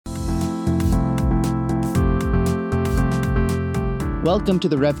Welcome to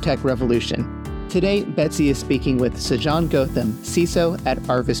the RevTech Revolution. Today, Betsy is speaking with Sajan Gautam, CISO at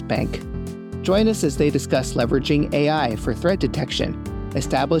Arvest Bank. Join us as they discuss leveraging AI for threat detection,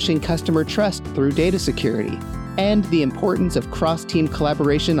 establishing customer trust through data security, and the importance of cross-team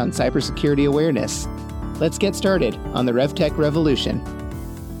collaboration on cybersecurity awareness. Let's get started on the RevTech Revolution.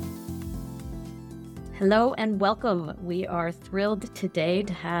 Hello and welcome. We are thrilled today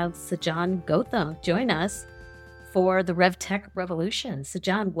to have Sajan Gautam join us for the RevTech Revolution.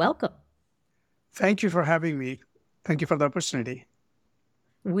 Sajan, welcome. Thank you for having me. Thank you for the opportunity.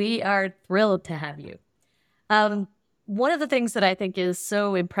 We are thrilled to have you. One of the things that I think is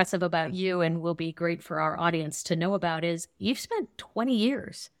so impressive about you and will be great for our audience to know about is you've spent 20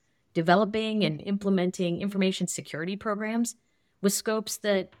 years developing and implementing information security programs with scopes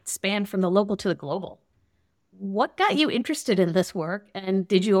that span from the local to the global. What got you interested in this work, and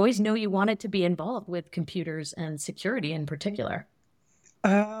did you always know you wanted to be involved with computers and security in particular?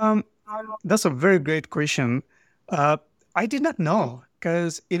 That's a very great question. I did not know,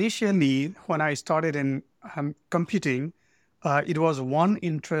 because initially when I started in computing, it was one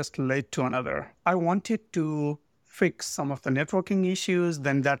interest led to another. I wanted to fix some of the networking issues,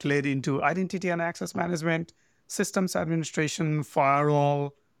 then that led into identity and access management, systems administration,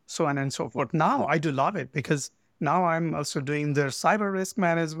 firewall, so on and so forth. Now I do love it because now I'm also doing the cyber risk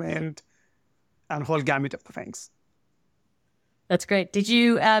management and whole gamut of the things. That's great. Did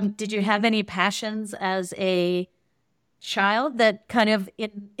you have any passions as a child that kind of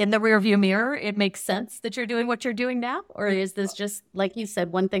in the rearview mirror, it makes sense that you're doing what you're doing now? Or is this just, like you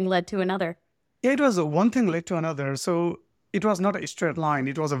said, one thing led to another? Yeah, it was one thing led to another. So it was not a straight line.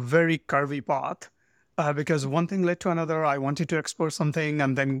 It was a very curvy path. Because one thing led to another, I wanted to explore something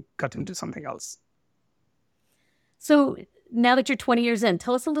and then got into something else. So now that you're 20 years in,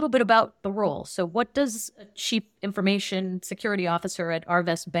 tell us a little bit about the role. So what does a Chief Information Security Officer at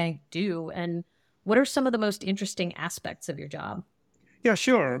Arvest Bank do? And what are some of the most interesting aspects of your job? Yeah,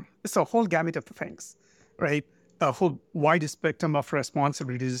 sure. It's a whole gamut of things, right? A whole wide spectrum of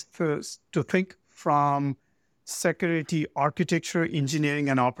responsibilities to think from security architecture, engineering,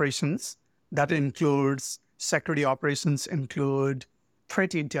 and operations. That includes security operations, include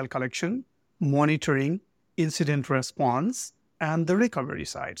threat intel collection, monitoring, incident response, and the recovery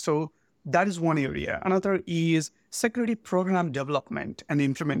side. So that is one area. Another is security program development and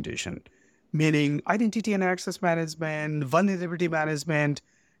implementation, meaning identity and access management, vulnerability management,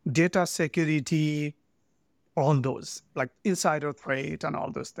 data security, all those, like insider threat and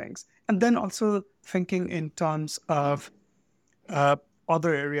all those things. And then also thinking in terms of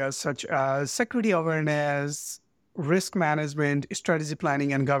other areas such as security awareness, risk management, strategy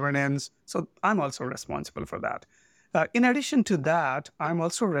planning, and governance. So I'm also responsible for that. In addition to that, I'm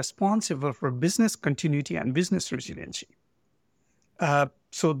also responsible for business continuity and business resiliency.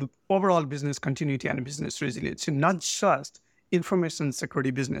 So the overall business continuity and business resiliency, not just information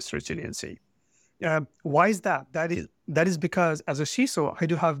security business resiliency. Why is that? That is because as a CISO, I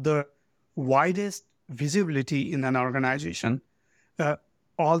do have the widest visibility in an organization,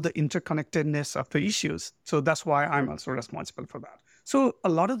 all the interconnectedness of the issues. So that's why I'm also responsible for that. So a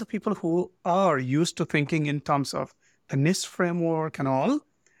lot of the people who are used to thinking in terms of the NIST framework and all,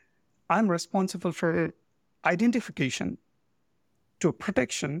 I'm responsible for identification to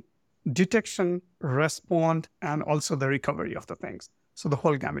protection, detection, respond, and also the recovery of the things. So the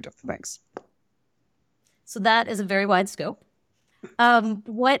whole gamut of the things. So that is a very wide scope.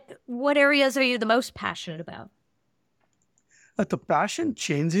 What areas are you the most passionate about? The passion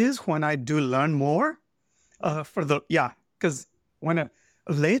changes when I do learn more. Because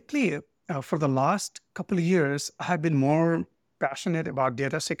lately, for the last couple of years, I have been more passionate about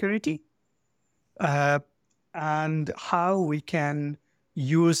data security and how we can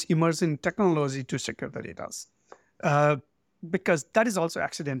use emerging technology to secure the data. Because that is also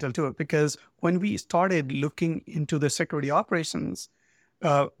accidental too, because when we started looking into the security operations,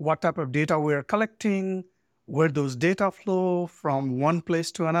 what type of data we're collecting, where those data flow from one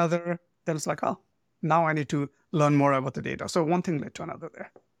place to another, then it's like, now I need to learn more about the data. So one thing led to another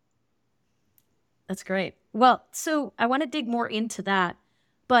there. That's great. Well, so I want to dig more into that,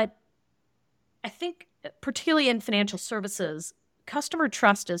 but I think particularly in financial services, customer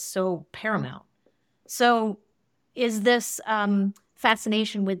trust is so paramount. So is this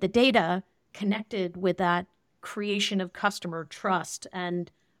fascination with the data connected with that creation of customer trust and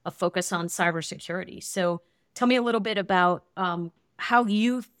a focus on cybersecurity? So tell me a little bit about how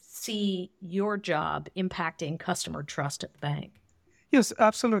you see your job impacting customer trust at the bank. Yes,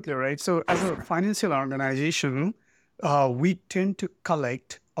 absolutely right. So as a financial organization, we tend to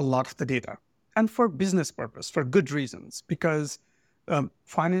collect a lot of the data, and for business purpose, for good reasons, because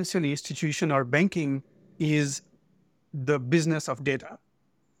financial institution or banking is the business of data.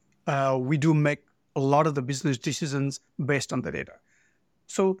 We do make a lot of the business decisions based on the data.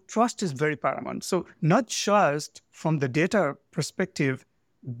 So trust is very paramount. So not just from the data perspective,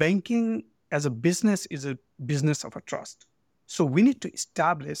 banking as a business is a business of a trust. So we need to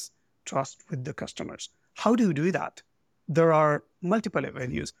establish trust with the customers. How do you do that? There are multiple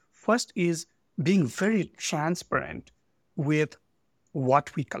avenues. First is being very transparent with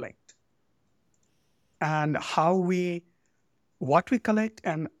what we collect and what we collect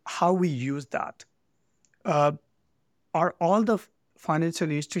and how we use that. Are all the financial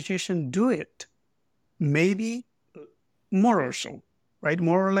institutions do it? Maybe more or so, right?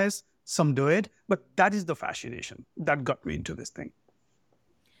 More or less, some do it, but that is the fascination that got me into this thing.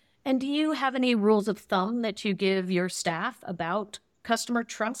 And do you have any rules of thumb that you give your staff about customer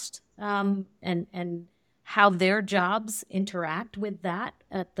trust and how their jobs interact with that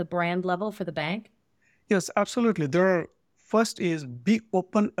at the brand level for the bank? Yes, absolutely. First is be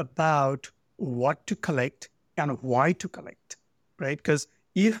open about what to collect and why to collect, right? Because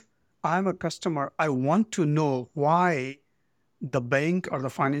if I'm a customer, I want to know why the bank or the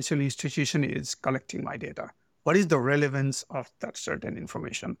financial institution is collecting my data. What is the relevance of that certain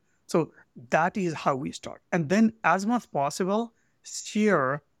information? So that is how we start. And then as much as possible,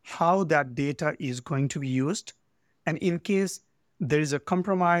 share how that data is going to be used. And in case there is a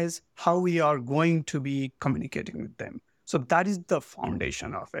compromise, how we are going to be communicating with them. So that is the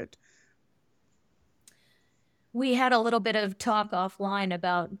foundation of it. We had a little bit of talk offline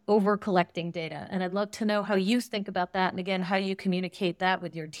about over-collecting data, and I'd love to know how you think about that, and again, how you communicate that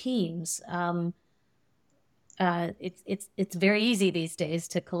with your teams. It's very easy these days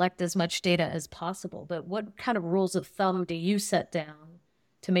to collect as much data as possible, but what kind of rules of thumb do you set down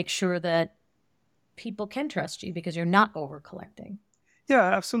to make sure that people can trust you because you're not over-collecting? Yeah,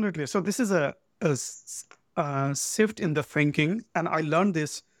 absolutely. So this is a shift in the thinking, and I learned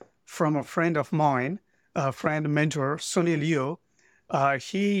this from a friend of mine, a friend, mentor, Sunil Leo.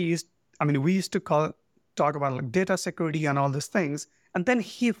 We used to talk about like data security and all these things. And then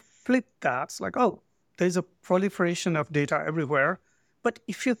he flipped that. It's like, oh, there's a proliferation of data everywhere. But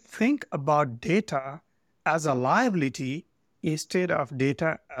if you think about data as a liability instead of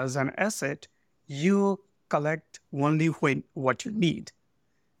data as an asset, you collect only what you need.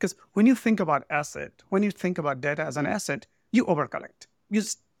 Because when you think about data as an asset, you overcollect.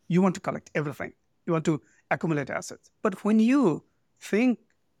 You want to collect everything. You want to accumulate assets. But when you think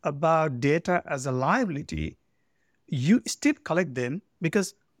about data as a liability, you still collect them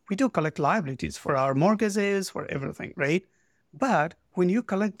because we do collect liabilities for our mortgages, for everything, right? But when you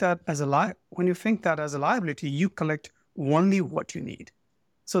collect that when you think that as a liability, you collect only what you need.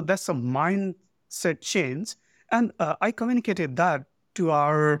 So that's a mindset change. And I communicated that to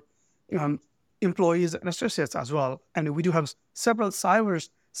our employees and associates as well. And we do have several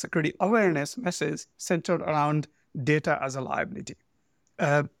cybersecurity awareness messages centered around data as a liability.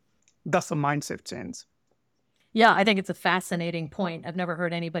 That's a mindset change. Yeah, I think it's a fascinating point. I've never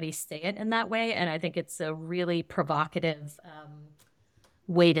heard anybody say it in that way, and I think it's a really provocative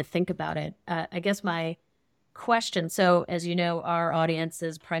way to think about it. I guess my question, so as you know, our audience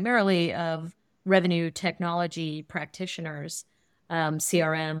is primarily of revenue technology practitioners,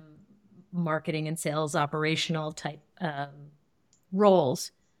 CRM, marketing and sales, operational type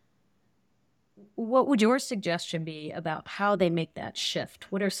roles. What would your suggestion be about how they make that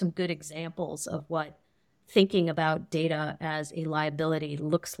shift? What are some good examples of what thinking about data as a liability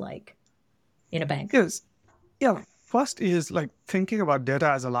looks like in a bank? Yes. Yeah. First is like thinking about data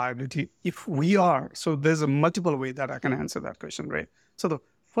as a liability. So there's a multiple way that I can answer that question, right? So the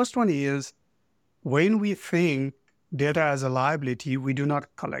first one is when we think data as a liability, we do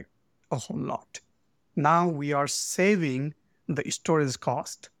not collect a whole lot. Now we are saving the storage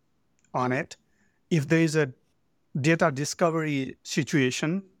cost on it. If there is a data discovery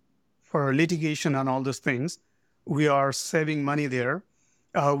situation for litigation and all those things, we are saving money there.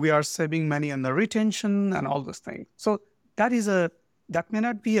 We are saving money on the retention and all those things. So that may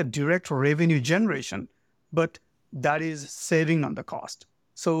not be a direct revenue generation, but that is saving on the cost.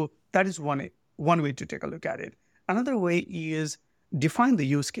 So that is one way to take a look at it. Another way is define the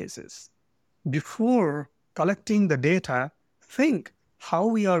use cases. Before collecting the data, think how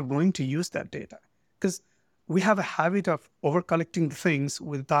we are going to use that data. Because we have a habit of over-collecting things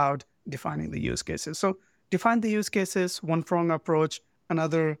without defining the use cases. So define the use cases, one-prong approach.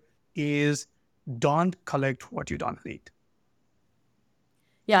 Another is don't collect what you don't need.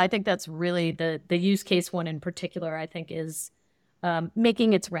 Yeah, I think that's really the use case one in particular, I think is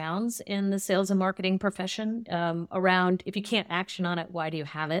making its rounds in the sales and marketing profession around, if you can't action on it, why do you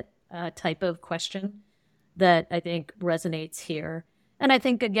have it? Type of question that I think resonates here. And I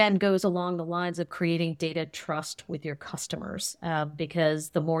think, again, goes along the lines of creating data trust with your customers, because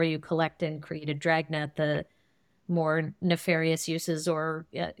the more you collect and create a dragnet, the more nefarious uses or,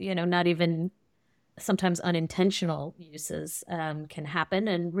 not even sometimes unintentional uses can happen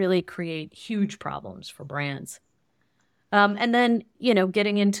and really create huge problems for brands. And then,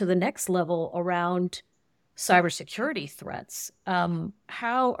 getting into the next level around cybersecurity threats.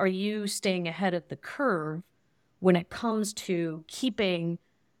 How are you staying ahead of the curve when it comes to keeping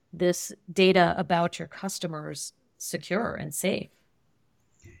this data about your customers secure and safe?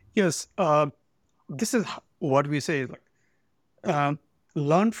 Yes, this is what we say,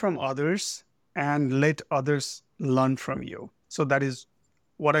 learn from others and let others learn from you. So that is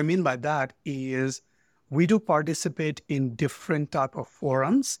what I mean by that is we do participate in different type of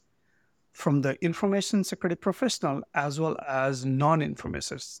forums from the information security professional as well as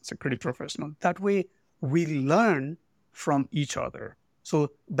non-information security professional. That way we learn from each other.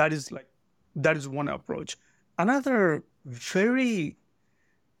 So that is one approach. Another very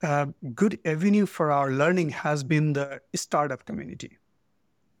good avenue for our learning has been the startup community.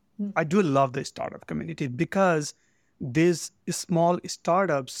 I do love the startup community because these small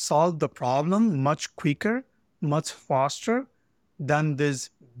startups solve the problem much quicker, much faster than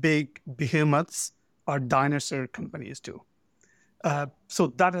these big behemoths or dinosaur companies do. So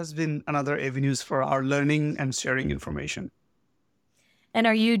that has been another avenues for our learning and sharing information. And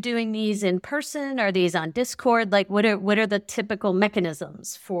are you doing these in person? Are these on Discord? Like, what are the typical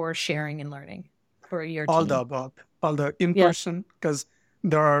mechanisms for sharing and learning for your team? All the above, all the in-person, because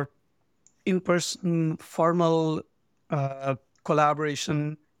there are in-person formal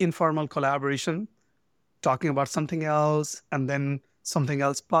collaboration, informal collaboration, talking about something else, and then something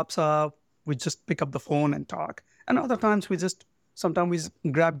else pops up. We just pick up the phone and talk. And other times sometimes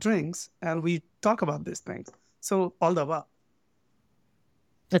we grab drinks and we talk about these things. So all the above.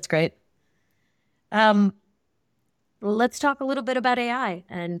 That's great. Let's talk a little bit about AI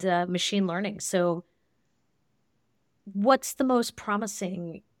and machine learning. So what's the most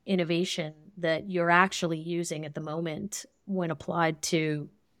promising innovation that you're actually using at the moment when applied to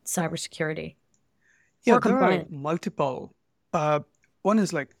cybersecurity? Yeah, there are multiple. One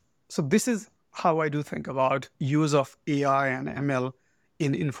is so this is how I do think about use of AI and ML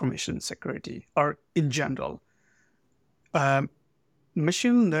in information security or in general.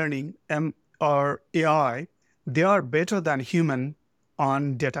 Machine learning or AI, they are better than human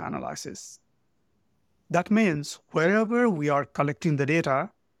on data analysis. That means wherever we are collecting the data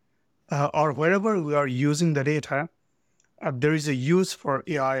or wherever we are using the data, there is a use for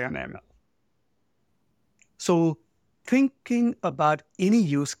AI and ML. So thinking about any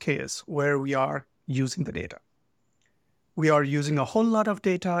use case where we are using the data. We are using a whole lot of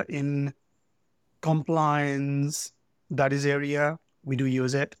data in compliance, that is area. We do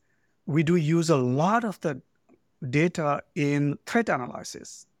use it. We do use a lot of the data in threat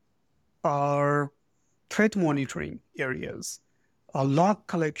analysis or threat monitoring areas, log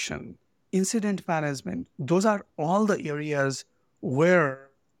collection, incident management. Those are all the areas where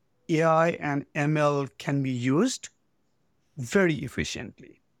AI and ML can be used very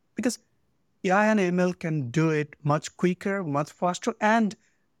efficiently because AI and ML can do it much quicker, much faster, and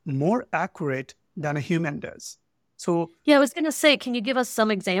more accurate than a human does. So yeah, I was going to say, can you give us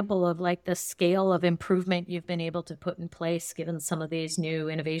some example of the scale of improvement you've been able to put in place given some of these new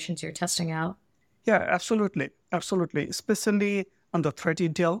innovations you're testing out? Yeah, absolutely. Absolutely. Especially on the threat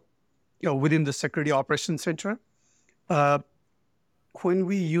intel, within the Security Operations Center. When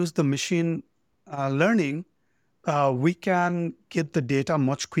we use the machine learning, we can get the data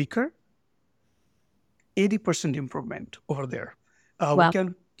much quicker. 80% improvement over there. Wow.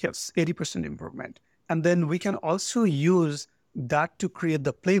 80% improvement. And then we can also use that to create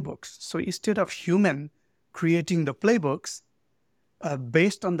the playbooks. So instead of human creating the playbooks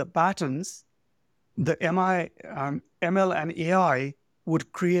based on the patterns, the ML and AI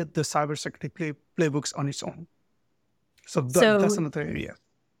would create the cybersecurity playbooks on its own. So that's another area.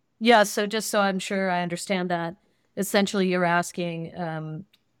 Yeah. So just so I'm sure I understand that, essentially you're asking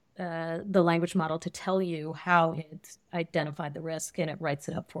the language model to tell you how it identified the risk and it writes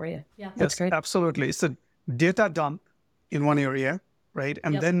it up for you. Yeah, that's great. Absolutely. It's a data dump in one area, right?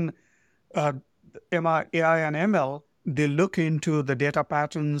 And then AI and ML, they look into the data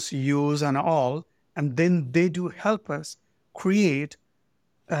patterns, use and all, and then they do help us create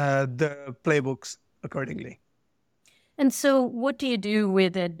the playbooks accordingly. And so what do you do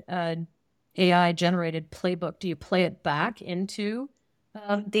with a AI generated playbook, do you play it back into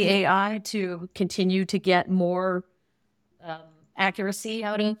the AI to continue to get more accuracy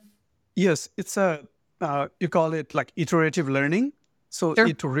out of? Yes, it's you call it like iterative learning. So Sure.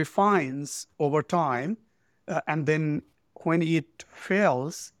 it refines over time. And then when it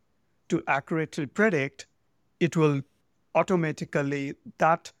fails to accurately predict, it will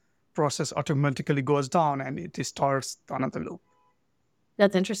that process automatically goes down and it starts another loop.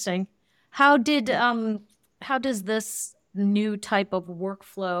 That's interesting. How does this new type of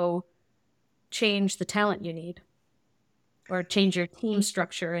workflow change the talent you need or change your team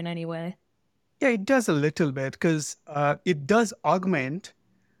structure in any way? Yeah, it does a little bit because it does augment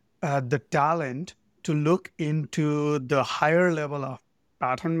the talent to look into the higher level of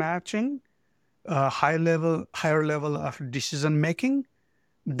pattern matching, higher level of decision making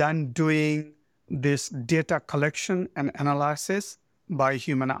than doing this data collection and analysis by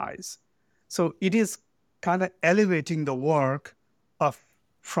human eyes. So it is kind of elevating the work of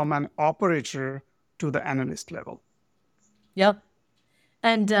from an operator to the analyst level. Yep.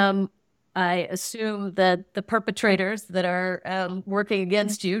 And I assume that the perpetrators that are working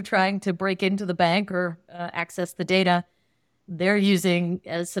against you, trying to break into the bank or access the data, they're using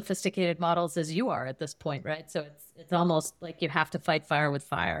as sophisticated models as you are at this point, right? So it's almost like you have to fight fire with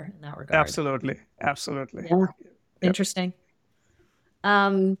fire in that regard. Absolutely. Yeah. Yep. Interesting.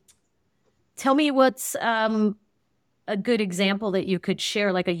 Tell me what's a good example that you could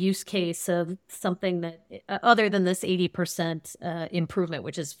share, like a use case of something that, other than this 80% improvement,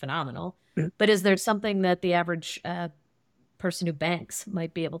 which is phenomenal, but is there something that the average person who banks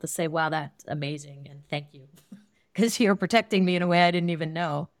might be able to say, wow, that's amazing, and thank you, because you're protecting me in a way I didn't even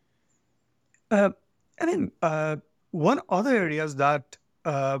know? One other areas that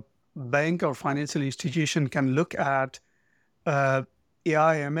bank or financial institution can look at AI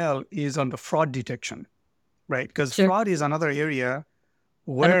ML is on the fraud detection, right? Because Sure. fraud is another area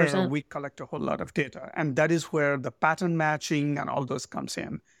where 100%. we collect a whole lot of data, and that is where the pattern matching and all those comes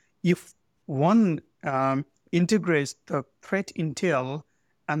in. If one integrates the threat intel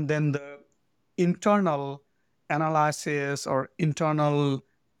and then the internal analysis or internal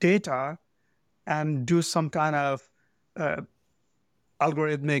data and do some kind of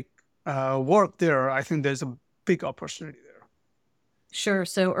algorithmic work there, I think there's a big opportunity there. Sure.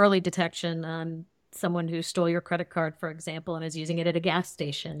 So early detection on someone who stole your credit card, for example, and is using it at a gas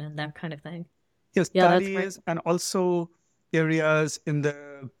station and that kind of thing. Yes, Yeah, that that's great. is, and also areas in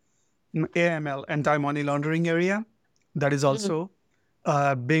the AML, anti-money laundering area, that is also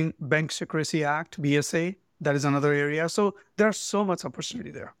Bank Secrecy Act, BSA, that is another area. So there's so much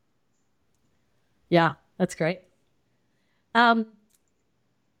opportunity there. Yeah, that's great.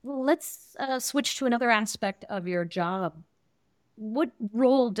 Let's switch to another aspect of your job. What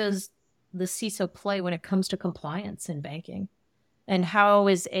role does the CISO play when it comes to compliance in banking? And how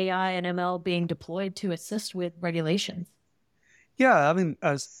is AI and ML being deployed to assist with regulations? Yeah, I mean,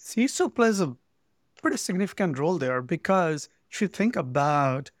 CISO plays a pretty significant role there because if you think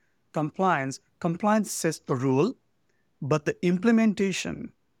about compliance sets the rule, but the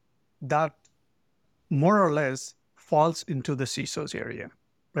implementation that more or less falls into the CISO's area,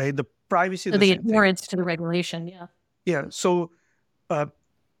 right? The privacy, So the the same thing. adherence to the regulation, yeah. Yeah. So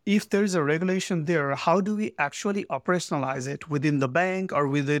if there is a regulation there, how do we actually operationalize it within the bank or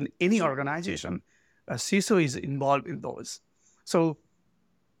within any organization? CISO is involved in those. So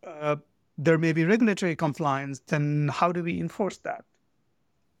there may be regulatory compliance, then how do we enforce that?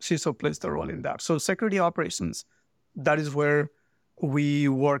 CISO plays the role in that. So security operations, that is where we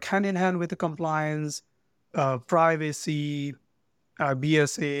work hand in hand with the compliance, privacy,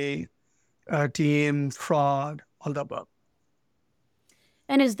 BSA, team, fraud, all the above.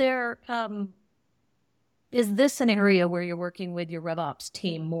 And is this an area where you're working with your RevOps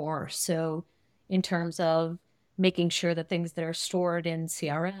team more? So in terms of making sure that things that are stored in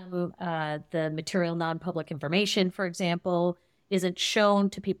CRM, the material non-public information, for example, isn't shown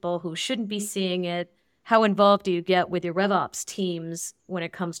to people who shouldn't be seeing it? How involved do you get with your RevOps teams when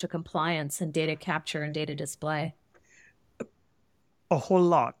it comes to compliance and data capture and data display? A whole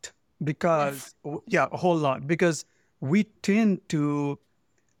lot, because a whole lot, because we tend to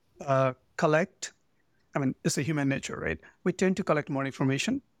collect. I mean, it's a human nature, right? We tend to collect more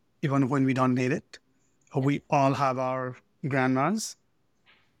information, even when we don't need it. We all have our grandmas,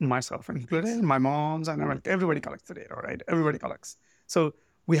 myself included, my moms, and everybody collects the data, right? Everybody collects. So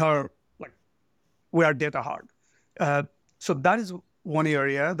we are data hard. So that is one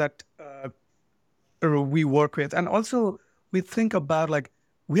area that we work with. And also we think about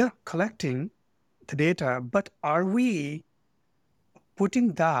we are collecting the data, but are we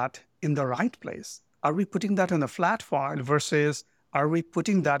putting that in the right place? Are we putting that in a flat file versus are we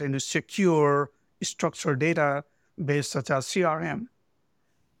putting that in a secure structured data base such as CRM?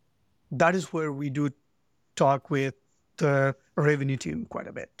 That is where we do talk with the revenue team quite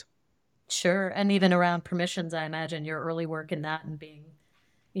a bit. Sure. And even around permissions, I imagine your early work in that and being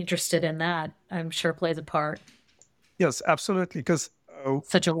interested in that, I'm sure plays a part. Yes, absolutely. Because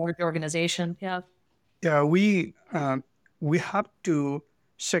such a large organization. Yeah. Yeah, we have to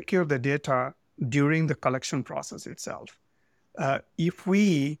secure the data during the collection process itself. If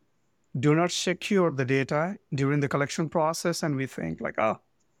we do not secure the data during the collection process and we think like, oh,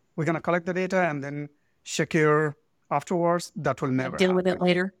 we're going to collect the data and then secure afterwards, that will never deal happen. with it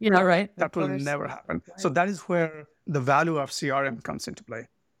later. Right. That will never happen. Right. So that is where the value of CRM comes into play.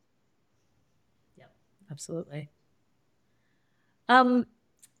 Yeah, absolutely. Have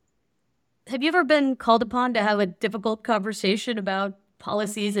you ever been called upon to have a difficult conversation about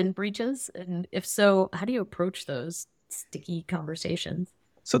policies and breaches? And if so, how do you approach those sticky conversations?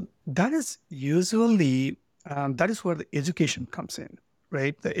 So that is usually, that is where the education comes in,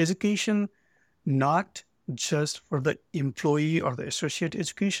 right? The education, not just for the employee or the associate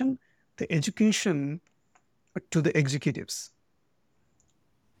education, the education to the executives.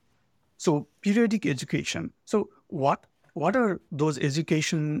 So periodic education. So what are those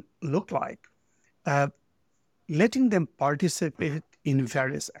education look like? Letting them participate in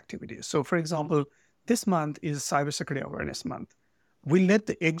various activities. So for example, this month is Cybersecurity Awareness Month. We let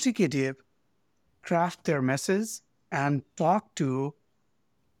the executive craft their message and talk to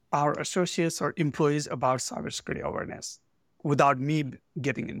our associates or employees about cybersecurity awareness without me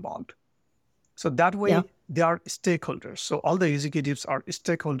getting involved. So that way, they are stakeholders. So all the executives are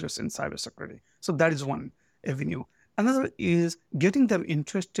stakeholders in cybersecurity. So that is one avenue. Another is getting them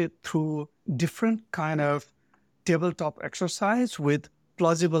interested through different kind of tabletop exercise with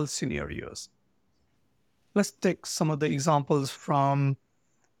plausible scenarios. Let's take some of the examples from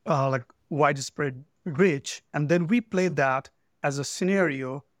like widespread breach, and then we play that as a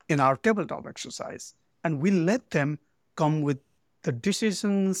scenario in our tabletop exercise. And we let them come with the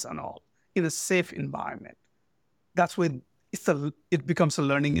decisions and all in a safe environment. That's when it becomes a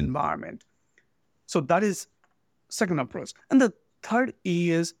learning environment. So that is second approach. And the third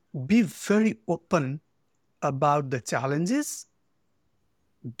is be very open about the challenges.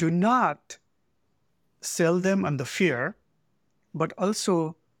 Do not sell them on the fear, but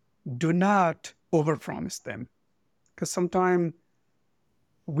also do not overpromise them. Because sometimes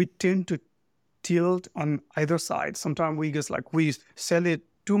we tend to tilt on either side. Sometimes we sell it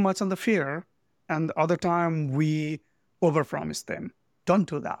too much on the fear, and the other time we overpromise them. Don't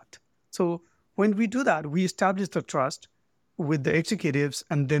do that. So when we do that, we establish the trust with the executives,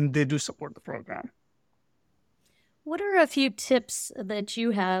 and then they do support the program. What are a few tips that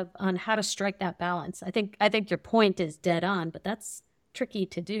you have on how to strike that balance? I think your point is dead on, but that's tricky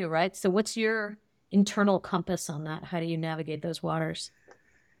to do, right? So what's your internal compass on that? How do you navigate those waters?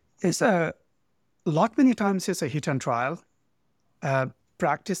 It's many times it's a hit and trial.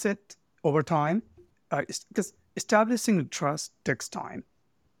 Practice it over time. Because establishing trust takes time.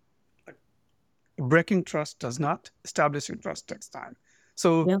 Breaking trust does not. Establishing trust takes time.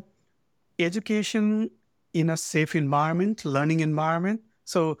 So education in a safe environment, learning environment.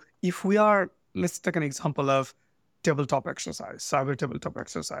 So if we are, let's take an example of tabletop exercise, cyber tabletop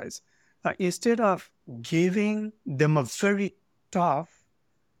exercise. Instead of giving them a very tough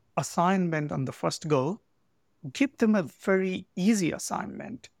assignment on the first go, give them a very easy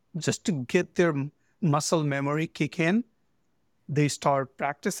assignment just to get their muscle memory kick in. They start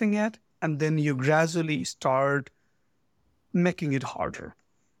practicing it, and then you gradually start making it harder.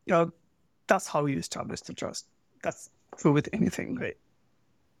 That's how you establish the trust. That's true with anything, right?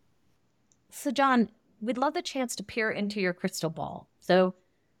 So, John, we'd love the chance to peer into your crystal ball. So,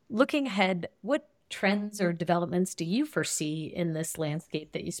 looking ahead, what trends or developments do you foresee in this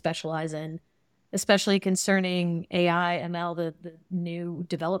landscape that you specialize in, especially concerning AI, ML, the new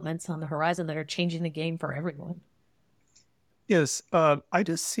developments on the horizon that are changing the game for everyone? Yes, I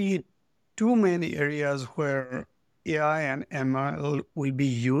just see too many areas where AI and ML will be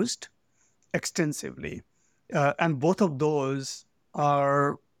used extensively. And both of those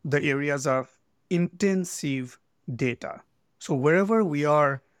are the areas of intensive data. So wherever we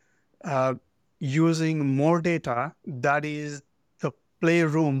are using more data, that is the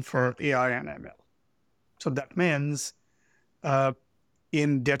playroom for AI and ML. So that means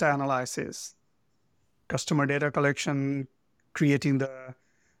in data analysis, customer data collection, creating the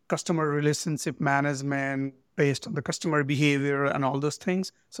customer relationship management based on the customer behavior and all those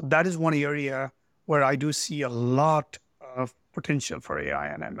things. So that is one area where I do see a lot of potential for AI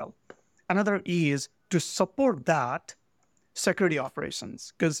and ML. Another is to support that security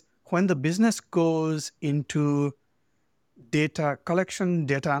operations, because when the business goes into data collection,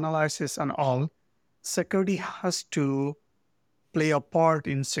 data analysis, and all, security has to play a part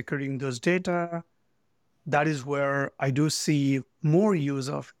in securing those data. That is where I do see more use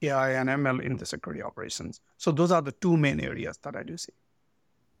of AI and ML in the security operations. So those are the two main areas that I do see.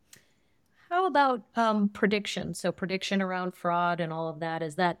 How about prediction? So prediction around fraud and all of that,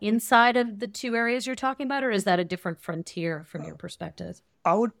 is that inside of the two areas you're talking about, or is that a different frontier from your perspective?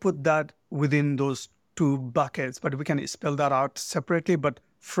 I would put that within those two buckets, but we can spell that out separately. But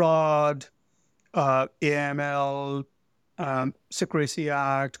fraud, AML, Secrecy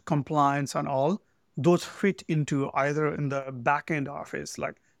Act, compliance, and all, those fit into either in the back end office,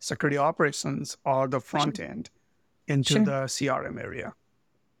 like security operations, or the front end into the CRM area.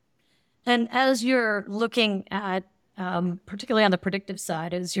 And as you're looking at, particularly on the predictive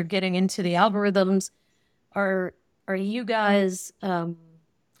side, as you're getting into the algorithms, are you guys,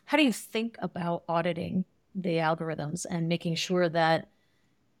 how do you think about auditing the algorithms and making sure that,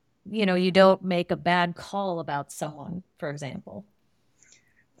 you don't make a bad call about someone, for example?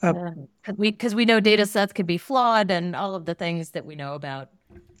 Because we know data sets could be flawed and all of the things that we know about.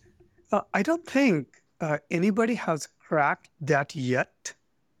 I don't think anybody has cracked that yet.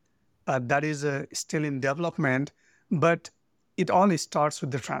 That is still in development, but it all starts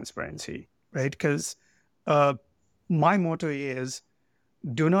with the transparency, right? Because my motto is,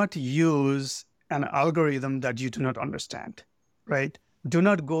 do not use an algorithm that you do not understand, right? Do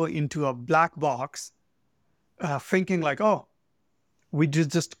not go into a black box thinking like, oh, we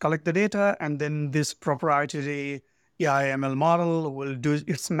just collect the data and then this proprietary AI/ML model will do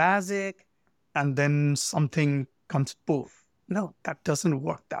its magic and then something comes poof. No, that doesn't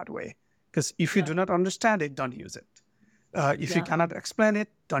work that way. Because if you do not understand it, don't use it. If you cannot explain it,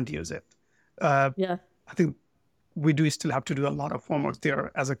 don't use it. I think we do still have to do a lot of homework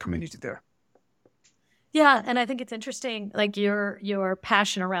there as a community there. Yeah, and I think it's interesting, like your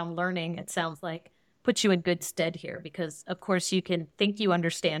passion around learning, it sounds like, puts you in good stead here, because of course you can think you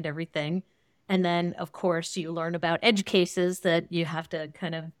understand everything, and then of course you learn about edge cases that you have to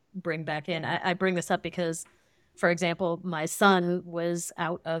kind of bring back in. I bring this up because, for example, my son was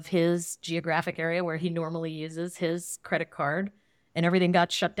out of his geographic area where he normally uses his credit card, and everything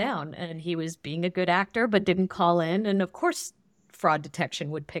got shut down, and he was being a good actor but didn't call in, and of course fraud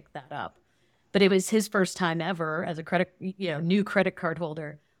detection would pick that up. But it was his first time ever as a new credit card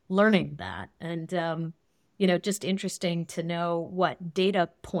holder learning that. And, just interesting to know what data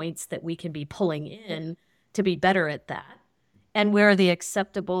points that we can be pulling in to be better at that. And where the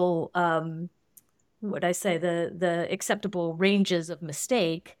acceptable, the acceptable ranges of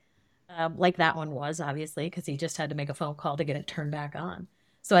mistake, like that one was, obviously, because he just had to make a phone call to get it turned back on.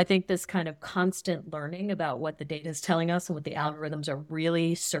 So I think this kind of constant learning about what the data is telling us and what the algorithms are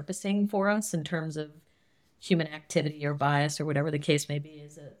really surfacing for us in terms of human activity or bias or whatever the case may be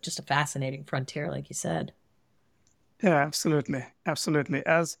is just a fascinating frontier, like you said. Yeah, absolutely. Absolutely.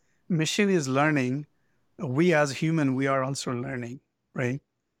 As machine is learning, we as human, we are also learning, right?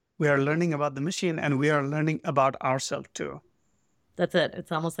 We are learning about the machine and we are learning about ourselves too. That's it.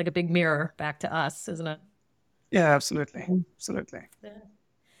 It's almost like a big mirror back to us, isn't it? Yeah, absolutely. Absolutely. Yeah.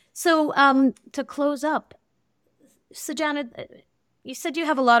 So to close up, Sajan, you said you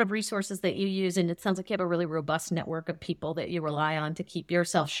have a lot of resources that you use, and it sounds like you have a really robust network of people that you rely on to keep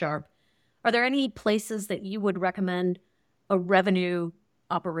yourself sharp. Are there any places that you would recommend a revenue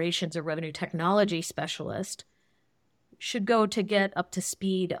operations or revenue technology specialist should go to get up to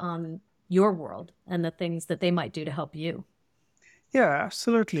speed on your world and the things that they might do to help you? Yeah,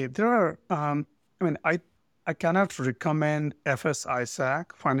 absolutely. There are, I cannot recommend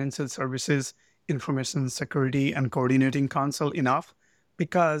FS-ISAC, Financial Services Information Security and Coordinating Council, enough,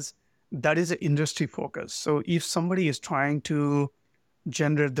 because that is an industry focus. So if somebody is trying to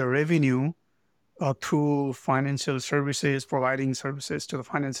generate the revenue through financial services, providing services to the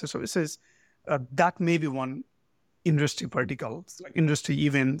financial services, that may be one industry vertical, like industry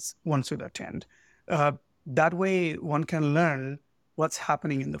events one should attend. That way one can learn what's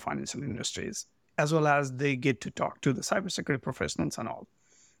happening in the financial industries, as well as they get to talk to the cybersecurity professionals and all.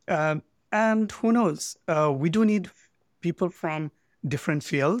 And who knows, we do need people from different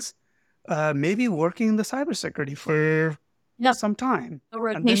fields, maybe working in the cybersecurity for some time. A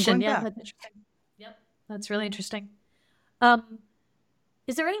rotation, yeah. That's interesting. Yep, that's really interesting.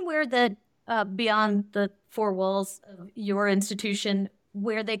 Is there anywhere that beyond the four walls of your institution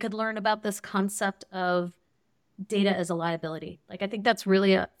where they could learn about this concept of data as a liability? Like, I think that's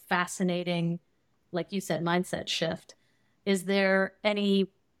really a fascinating, like you said, mindset shift. Is there any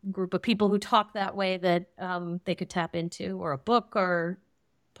group of people who talk that way that they could tap into, or a book or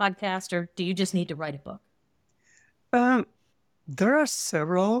podcast, or do you just need to write a book? There are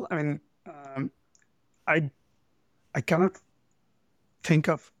several. I mean, I cannot think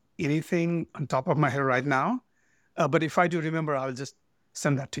of anything on top of my head right now. But if I do remember, I'll just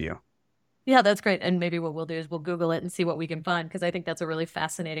send that to you. Yeah, that's great. And maybe what we'll do is we'll Google it and see what we can find, because I think that's a really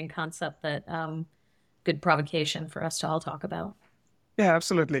fascinating concept that good provocation for us to all talk about. Yeah,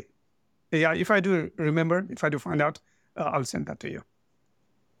 absolutely. Yeah, if I do remember, if I do find out, I'll send that to you.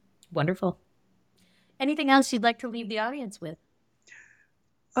 Wonderful. Anything else you'd like to leave the audience with?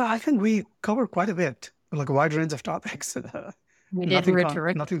 I think we covered quite a bit, like a wide range of topics. We did.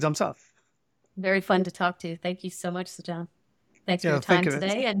 Nothing jumps up. Very fun to talk to. Thank you so much, Sajan. Thanks for your time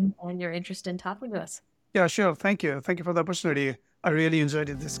today and your interest in talking to us. Yeah, sure. Thank you. Thank you for the opportunity. I really enjoyed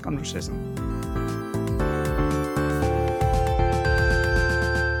this conversation.